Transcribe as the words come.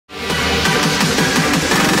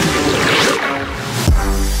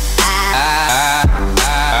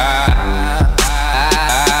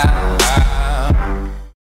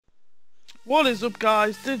What is up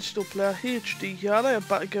guys, Digital Player HD here, and I am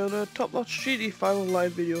back again on a top-notch GTA 5 online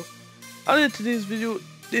video. And in today's video,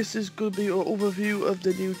 this is going to be an overview of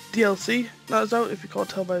the new DLC that is out. If you can't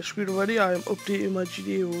tell by the screen already, I am updating my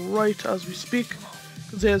GTA right as we speak,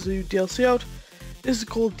 because there's a new DLC out. This is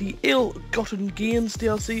called the Ill-Gotten Gains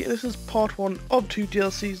DLC, and this is part 1 of 2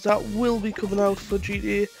 DLCs that will be coming out for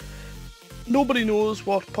GTA. Nobody knows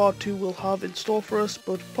what part 2 will have in store for us,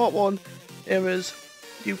 but part 1, there is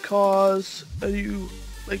new cars, a new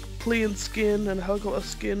plane skin and a helicopter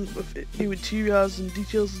skin with new interiors and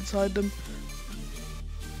details inside them,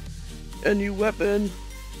 a new weapon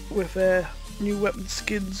with new weapon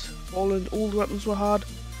skins, all in old weapons were had,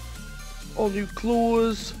 all new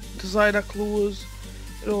clothes, designer clothes,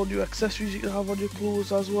 and all new accessories you can have on your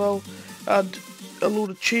clothes as well, and a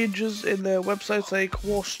load of changes in their websites like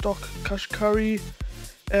Warstock, Kashkari,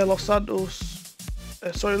 Los Santos,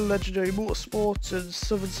 Legendary Motorsports and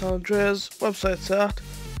Southern San Andreas websites that.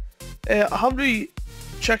 I haven't really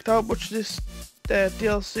checked out much of this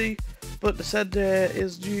DLC, but they said there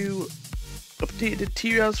is new updated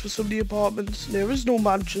interiors for some of the apartments. There is no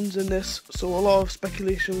mansions in this, so a lot of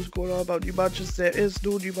speculation was going on about new mansions. There is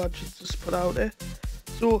no new mansions just put out there.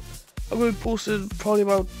 So I'm going to be posting probably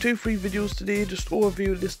about 2-3 videos today just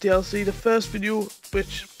overviewing this DLC. The first video,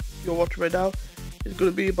 which you're watching right now, is going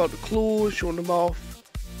to be about the clothes, showing them off,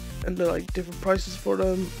 and the different prices for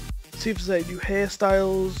them, see if there's any new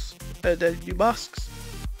hairstyles and any new masks.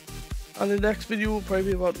 And the next video will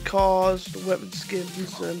probably be about the cars, the weapon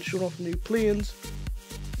skins, and showing off the new planes.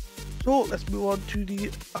 So let's move on to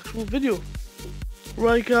the actual video.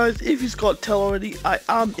 Right guys, if you've got to tell already, I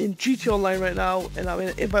am in GTA Online right now, and I'm in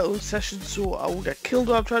an invite-only session, so I will get killed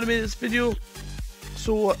while I'm trying to make this video.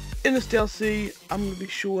 So in this DLC, I'm going to be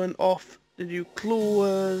showing off the new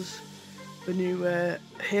clothes, the new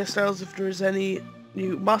hairstyles if there is any,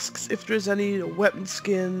 new masks if there is any, weapon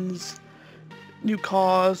skins, new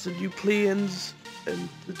cars and new planes, and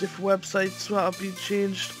the different websites that have been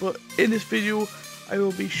changed. But in this video I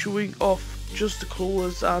will be showing off just the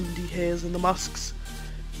clothes and the hairs and the masks.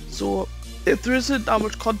 So if there isn't that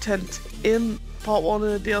much content in part 1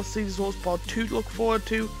 of the DLC, there's always part 2 to look forward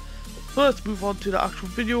to. So let's move on to the actual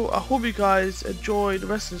video. I hope you guys enjoy the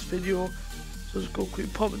rest of this video. So let's go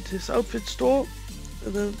quick pop into this outfit store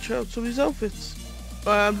and then check out some of these outfits.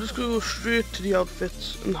 I'm just going to go straight to the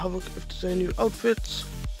outfits and have a look if there's any new outfits.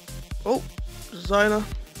 Oh, designer.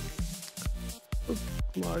 Oh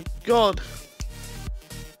my god.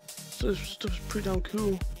 So this stuff's pretty damn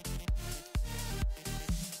cool.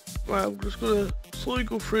 Right, I'm just going to slowly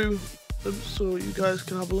go through them so you guys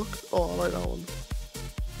can have a look. Oh, I like that one.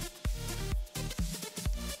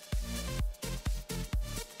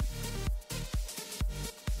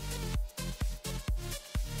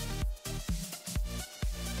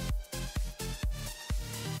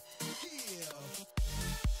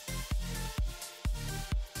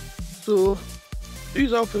 So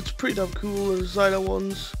these outfits are pretty damn cool, the designer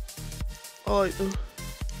ones. I like them,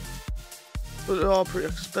 but they are pretty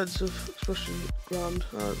expensive, especially grand.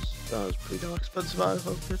 That's pretty damn expensive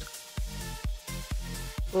outfit.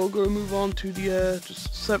 So we're going to move on to the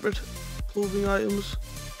just separate clothing items.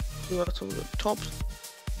 So that's all the tops.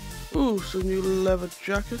 Ooh, some new leather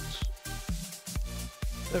jackets.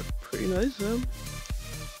 They're pretty nice,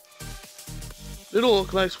 They don't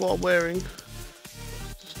look nice what I'm wearing.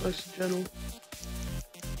 Nice in general.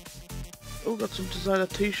 Oh, got some designer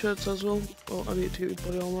t-shirts as well. Oh, I need to take my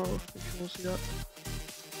body armor off if you want to see that.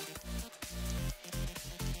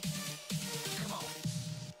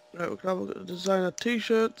 Right, we can have a look at the designer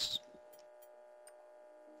t-shirts.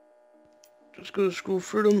 Just gonna scroll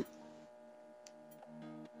through them.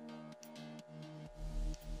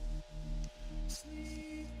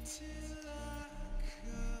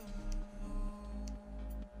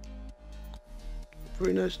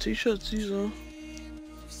 Pretty nice t-shirts these are.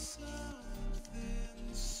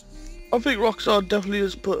 I think Rockstar definitely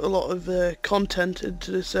has put a lot of content into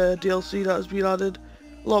this DLC that has been added.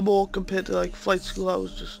 A lot more compared to Flight School, that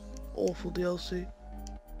was just awful DLC.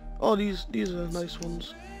 Oh, these are nice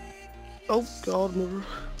ones. Oh god, mother.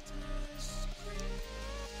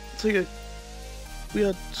 It's like a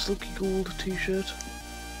weird silky gold t-shirt.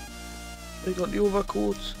 They got the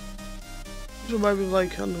overcoats. These remind me of I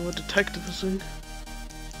don't know, a detective or something.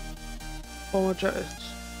 Bomber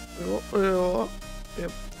jackets.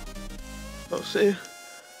 Yep. Let's see.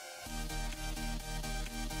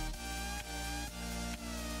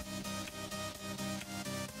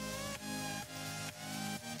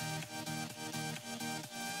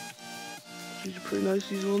 These are pretty nice,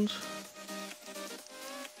 these ones.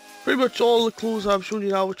 Pretty much all the clothes I've shown you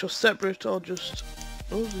now, which are separate, are just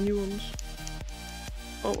those are the new ones.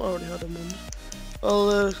 Oh, I already had them ones.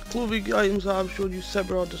 Well, clothing items that I'm showing you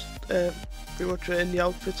separate are just pretty much in the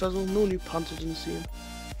outfits as well. No new pants, I didn't see them.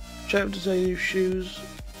 Check if there's any new shoes.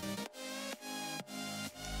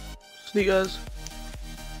 Sneakers.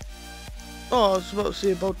 Oh, I was about to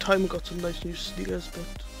say about time we got some nice new sneakers, but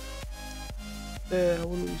I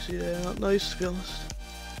wouldn't really say they're not nice, to be honest.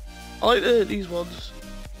 I like these ones.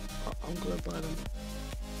 I'm gonna buy them.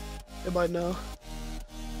 I buy now.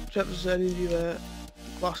 Check if there's any new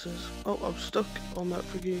glasses. Oh, I'm stuck on that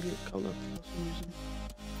freaking counter for some reason.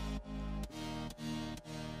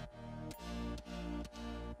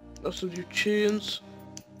 Got some new chains.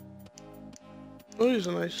 Oh, these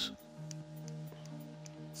are nice.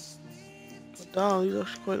 God damn, these are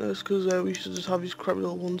actually quite nice because we used to just have these crappy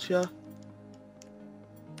little ones here.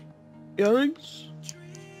 Earrings?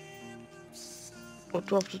 What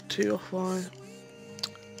do I have to take off my...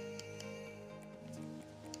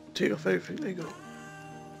 Take off everything, there you go.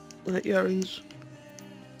 Like earrings.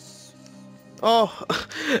 Oh!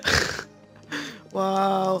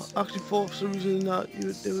 Wow, I actually thought for some reason that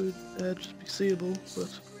they would just be seeable,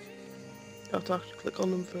 but you have to actually click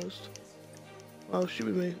on them first. Wow, shoot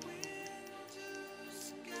with me.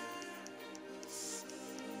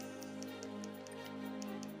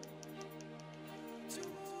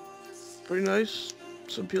 Pretty nice.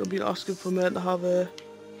 Some people have been asking for men to have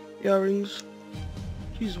earrings.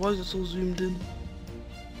 Jeez, why is it so zoomed in?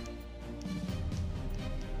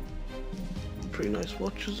 Pretty nice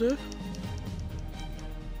watches there.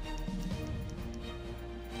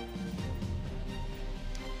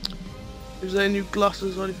 Is there any new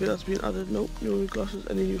glasses or anything that's been added? Nope, no new glasses.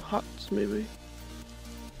 Any new hats maybe?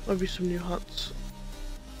 Maybe some new hats.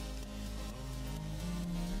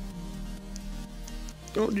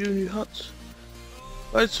 Oh, new hats.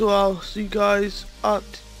 Right, so I'll see you guys at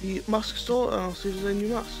the mask store and I'll see if there's any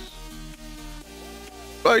new masks.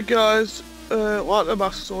 Right guys, we're at the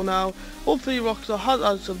mask store now. Hopefully Rockstar has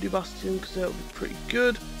added some new masks in because that would be pretty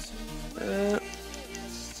good.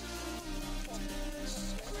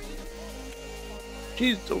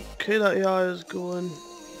 Jeez, okay, that AI is going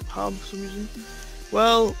ham for some reason.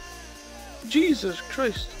 Well, Jesus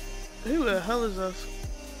Christ, who the hell is that?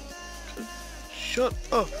 Shut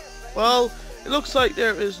up. Well, it looks like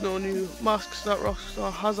there is no new masks that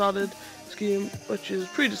Rockstar has added this game, which is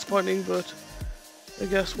pretty disappointing, but I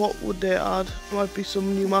guess what would they add? There might be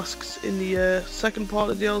some new masks in the second part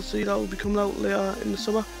of the DLC that will be coming out later in the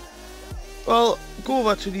summer. Well, go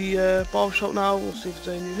over to the barber shop now, we'll see if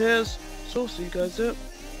there's any new hairs, so see you guys there.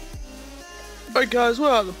 Right guys,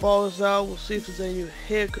 we're at the barbers now, we'll see if there's any new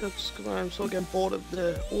haircuts, because I'm so getting bored of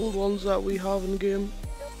the old ones that we have in the game.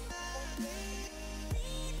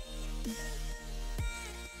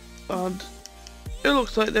 And it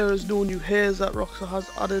looks like there is no new hairs that Rockstar has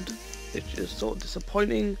added, which is sort of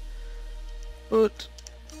disappointing. But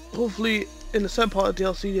hopefully in the second part of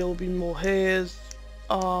DLC there will be more hairs,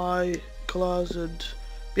 eye colours and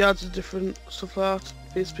beards and different stuff like that.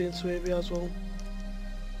 Face paints maybe as well.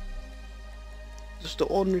 Just the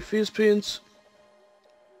ordinary face paints.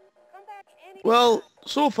 Well,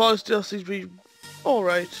 so far this DLC's been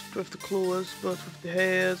alright with the clothes, but with the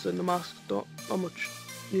hairs and the masks not much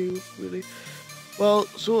new really. Well,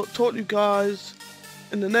 so talk to you guys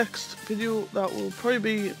in the next video that will probably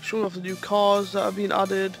be showing off the new cars that have been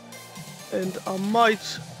added, and I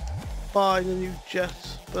might buy the new jet,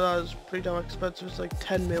 but that is pretty damn expensive. It's like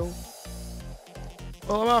 10 mil.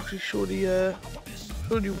 Well, I'm actually show the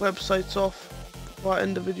new websites off before I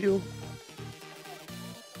end the video.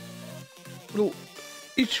 But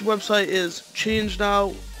each website is changed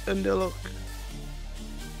now and they look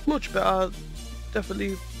much better.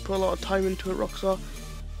 Definitely put a lot of time into it, Rockstar.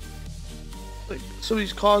 Like some of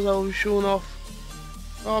these cars I will be showing off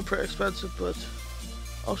are pretty expensive, but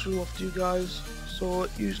I'll show them off to you guys so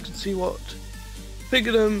you can see what pick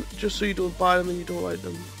them, just so you don't buy them and you don't like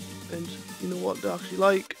them, and you know what they're actually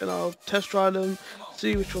like. And I'll test drive them,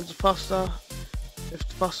 see which ones are faster, if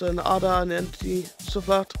it's faster than the ADA and the Entity, stuff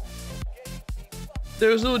like that.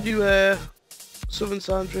 There is no new Southern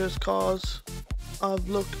San Andreas cars. I've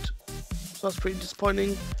looked, so that's pretty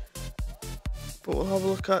disappointing. But we'll have a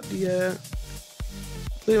look at the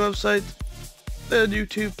plane website. There are new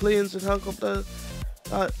two planes and helicopters.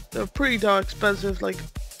 They're pretty damn expensive, like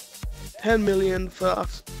 10 million for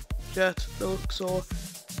that jet, they look so.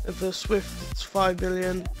 And for Swift, it's 5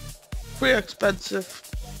 million. Pretty expensive.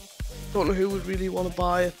 Don't know who would really want to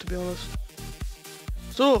buy it, to be honest.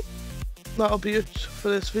 So, that'll be it for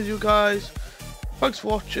this video, guys. Thanks for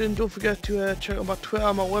watching. Don't forget to check out my Twitter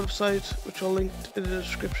and my website, which are linked in the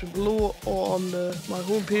description below or on my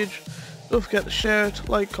homepage. Don't forget to share it,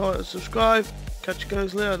 like, comment and subscribe. Catch you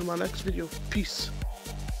guys later in my next video. Peace.